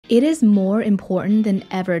It is more important than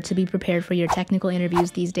ever to be prepared for your technical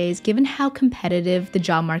interviews these days, given how competitive the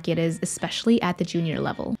job market is, especially at the junior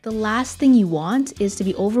level. The last thing you want is to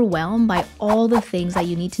be overwhelmed by all the things that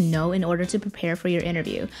you need to know in order to prepare for your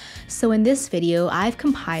interview. So in this video, I've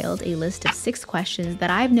compiled a list of 6 questions that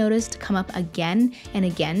I've noticed come up again and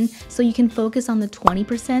again, so you can focus on the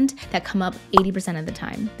 20% that come up 80% of the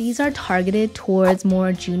time. These are targeted towards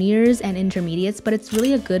more juniors and intermediates, but it's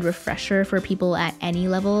really a good refresher for people at any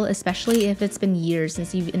level, especially if it's been years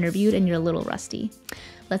since you've interviewed and you're a little rusty.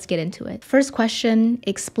 Let's get into it. First question,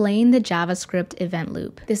 explain the JavaScript event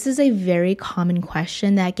loop. This is a very common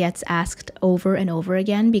question that gets asked over and over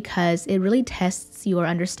again because it really tests your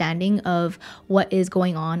understanding of what is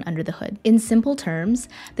going on under the hood. In simple terms,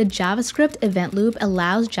 the JavaScript event loop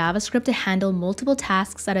allows JavaScript to handle multiple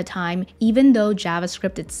tasks at a time, even though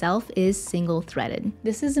JavaScript itself is single-threaded.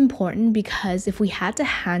 This is important because if we had to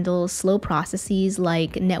handle slow processes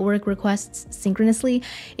like network requests synchronously,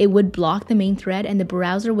 it would block the main thread and the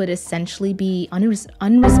browser would essentially be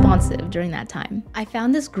unresponsive during that time. I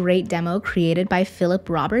found this great demo created by Philip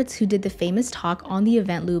Roberts, who did the famous talk on the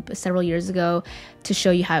event loop several years ago, to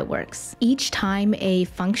show you how it works. Each time a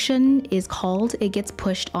function is called, it gets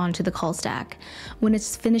pushed onto the call stack. When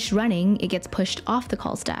it's finished running, it gets pushed off the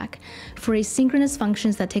call stack. For asynchronous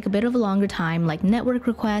functions that take a bit of a longer time, like network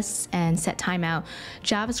requests and set timeout,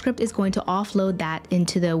 JavaScript is going to offload that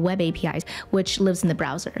into the web APIs, which lives in the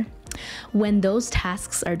browser. When those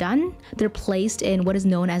tasks are done, they're placed in what is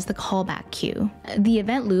known as the callback queue. The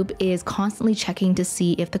event loop is constantly checking to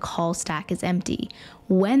see if the call stack is empty.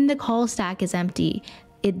 When the call stack is empty,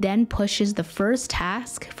 it then pushes the first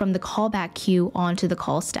task from the callback queue onto the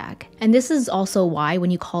call stack. And this is also why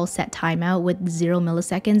when you call set timeout with 0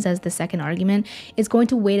 milliseconds as the second argument, it's going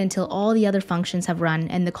to wait until all the other functions have run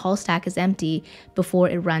and the call stack is empty before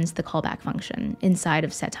it runs the callback function inside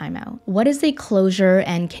of set timeout. What is a closure,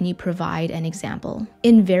 and can you provide an example?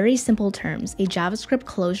 In very simple terms, a JavaScript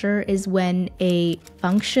closure is when a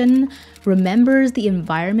function remembers the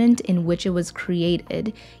environment in which it was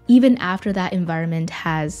created, even after that environment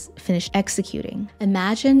has finished executing.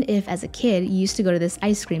 Imagine if, as a kid, you used to go to this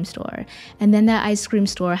ice cream store, and then that ice cream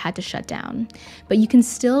store had to shut down, but you can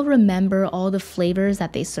still remember all the flavors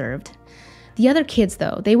that they served. The other kids,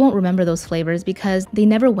 though, they won't remember those flavors because they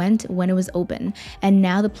never went when it was open, and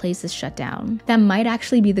now the place is shut down. That might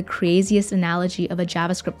actually be the craziest analogy of a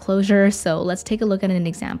JavaScript closure, so let's take a look at an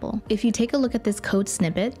example. If you take a look at this code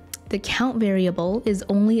snippet, the count variable is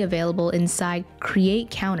only available inside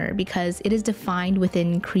createCounter because it is defined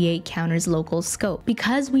within createCounter's local scope.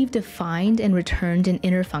 Because we've defined and returned an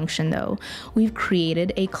inner function though, we've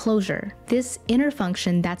created a closure. This inner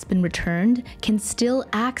function that's been returned can still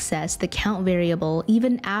access the count variable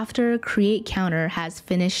even after createCounter has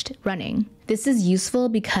finished running. This is useful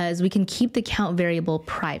because we can keep the count variable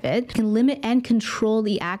private, can limit and control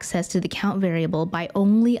the access to the count variable by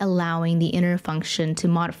only allowing the inner function to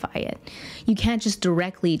modify it. You can't just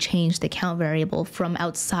directly change the count variable from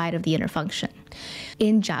outside of the inner function.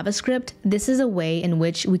 In JavaScript, this is a way in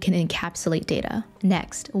which we can encapsulate data.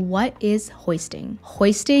 Next, what is hoisting?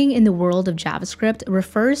 Hoisting in the world of JavaScript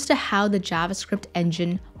refers to how the JavaScript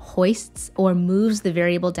engine hoists or moves the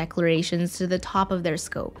variable declarations to the top of their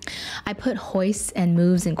scope. I put hoists and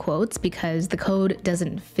moves in quotes because the code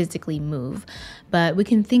doesn't physically move, but we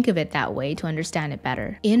can think of it that way to understand it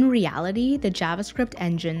better. In reality, the JavaScript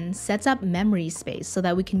engine sets up memory space so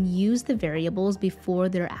that we can use the variables before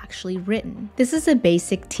they're actually written. This is a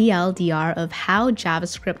basic TLDR of how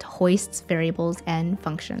JavaScript hoists variables and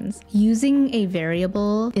functions. Using a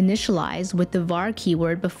variable initialized with the var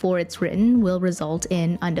keyword before it's written will result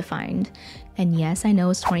in undefined. And yes, I know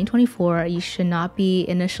it's 2024, you should not be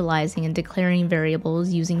initializing and declaring variables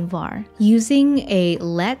using var. Using a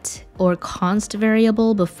let or const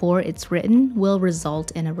variable before it's written will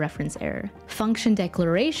result in a reference error. Function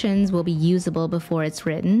declarations will be usable before it's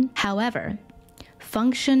written. However,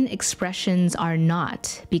 function expressions are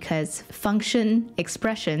not, because function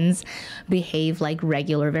expressions behave like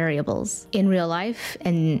regular variables. In real life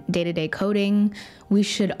and day-to-day coding, we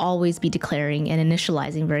should always be declaring and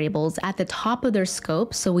initializing variables at the top of their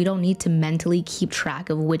scope so we don't need to mentally keep track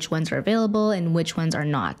of which ones are available and which ones are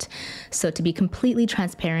not. So to be completely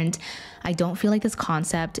transparent, I don't feel like this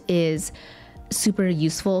concept is super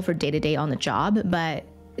useful for day-to-day on the job, but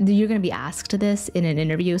You're going to be asked this in an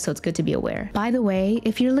interview, so it's good to be aware. By the way,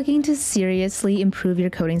 if you're looking to seriously improve your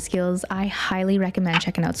coding skills, I highly recommend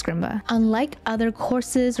checking out Scrimba. Unlike other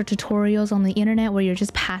courses or tutorials on the internet where you're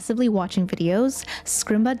just passively watching videos,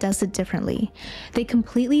 Scrimba does it differently. They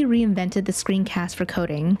completely reinvented the screencast for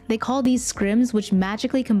coding. They call these scrims, which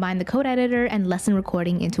magically combine the code editor and lesson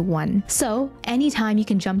recording into one. So anytime you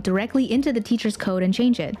can jump directly into the teacher's code and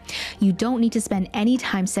change it. You don't need to spend any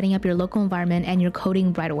time setting up your local environment and you're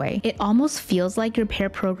coding right away. It almost feels like you're pair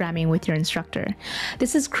programming with your instructor.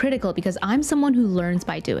 This is critical because I'm someone who learns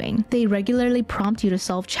by doing. They regularly prompt you to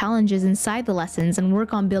solve challenges inside the lessons and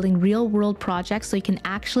work on building real-world projects so you can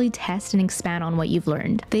actually test and expand on what you've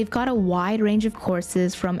learned. They've got a wide range of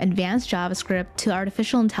courses from advanced JavaScript to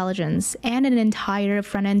artificial intelligence and an entire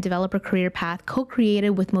front-end developer career path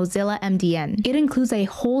co-created with Mozilla MDN. It includes a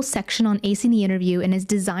whole section on acing the interview and is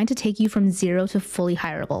designed to take you from zero to fully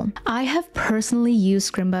hireable. I have personally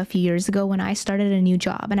used Scrimba a few years ago when I started a new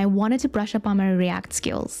job and I wanted to brush up on my React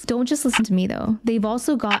skills. Don't just listen to me though. They've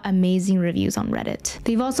also got amazing reviews on Reddit.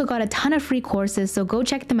 They've also got a ton of free courses, so go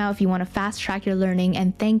check them out if you want to fast track your learning,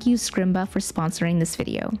 and thank you Scrimba for sponsoring this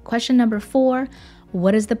video. Question number 4.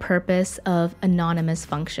 What is the purpose of anonymous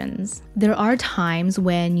functions? There are times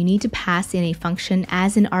when you need to pass in a function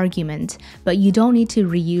as an argument, but you don't need to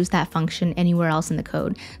reuse that function anywhere else in the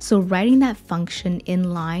code. So writing that function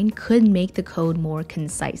in line could make the code more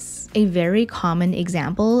concise. A very common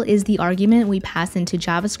example is the argument we pass into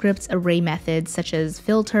JavaScript's array methods such as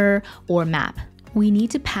filter or map. We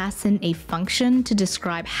need to pass in a function to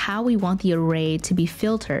describe how we want the array to be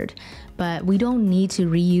filtered, but we don't need to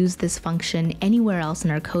reuse this function anywhere else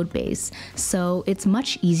in our code base, so it's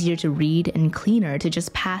much easier to read and cleaner to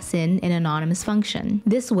just pass in an anonymous function.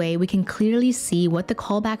 This way, we can clearly see what the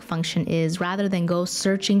callback function is rather than go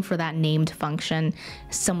searching for that named function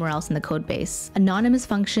somewhere else in the code base. Anonymous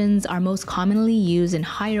functions are most commonly used in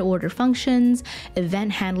higher order functions,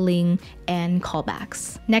 event handling, and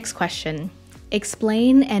callbacks. Next question.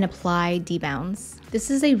 Explain and apply debounds. This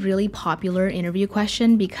is a really popular interview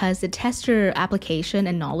question because it tests your application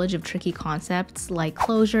and knowledge of tricky concepts like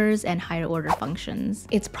closures and higher order functions.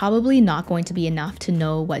 It's probably not going to be enough to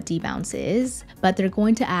know what debounds is, but they're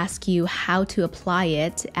going to ask you how to apply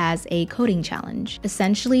it as a coding challenge.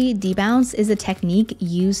 Essentially, debounds is a technique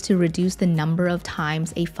used to reduce the number of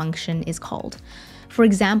times a function is called. For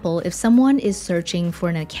example, if someone is searching for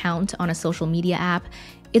an account on a social media app,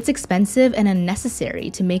 it's expensive and unnecessary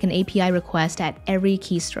to make an API request at every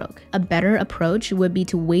keystroke. A better approach would be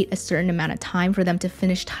to wait a certain amount of time for them to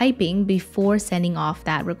finish typing before sending off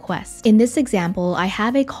that request. In this example, I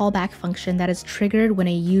have a callback function that is triggered when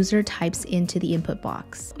a user types into the input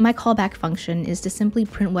box. My callback function is to simply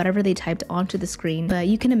print whatever they typed onto the screen, but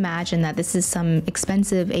you can imagine that this is some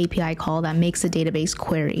expensive API call that makes a database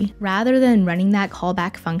query. Rather than running that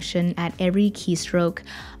callback function at every keystroke,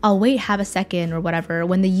 I'll wait half a second or whatever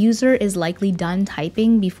when the user is likely done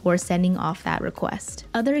typing before sending off that request.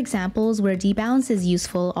 Other examples where debounds is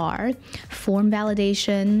useful are form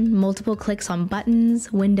validation, multiple clicks on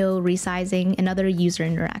buttons, window resizing, and other user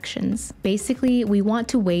interactions. Basically, we want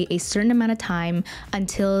to wait a certain amount of time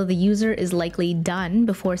until the user is likely done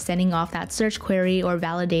before sending off that search query or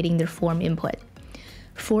validating their form input.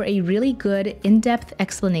 For a really good in-depth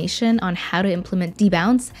explanation on how to implement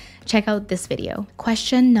debounds, check out this video.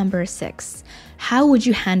 Question number 6. How would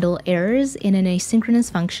you handle errors in an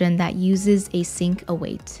asynchronous function that uses async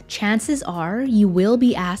await? Chances are you will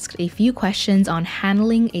be asked a few questions on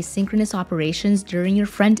handling asynchronous operations during your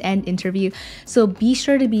front-end interview, so be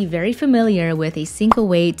sure to be very familiar with async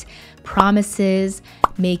await, promises,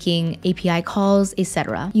 making API calls,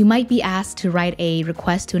 etc. You might be asked to write a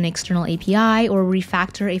request to an external API or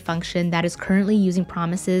refactor a function that is currently using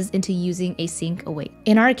promises into using async await.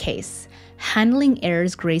 In our case, handling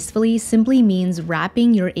errors gracefully simply means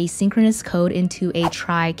wrapping your asynchronous code into a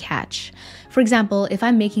try-catch. For example, if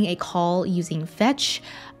I'm making a call using fetch,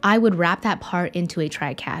 I would wrap that part into a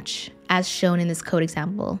try-catch, as shown in this code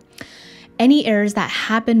example. Any errors that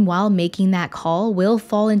happen while making that call will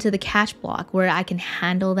fall into the catch block where I can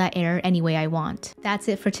handle that error any way I want. That's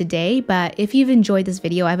it for today, but if you've enjoyed this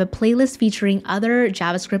video, I have a playlist featuring other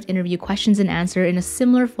JavaScript interview questions and answer in a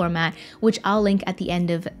similar format, which I'll link at the end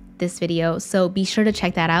of this video. So be sure to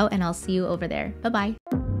check that out and I'll see you over there.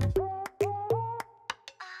 Bye-bye.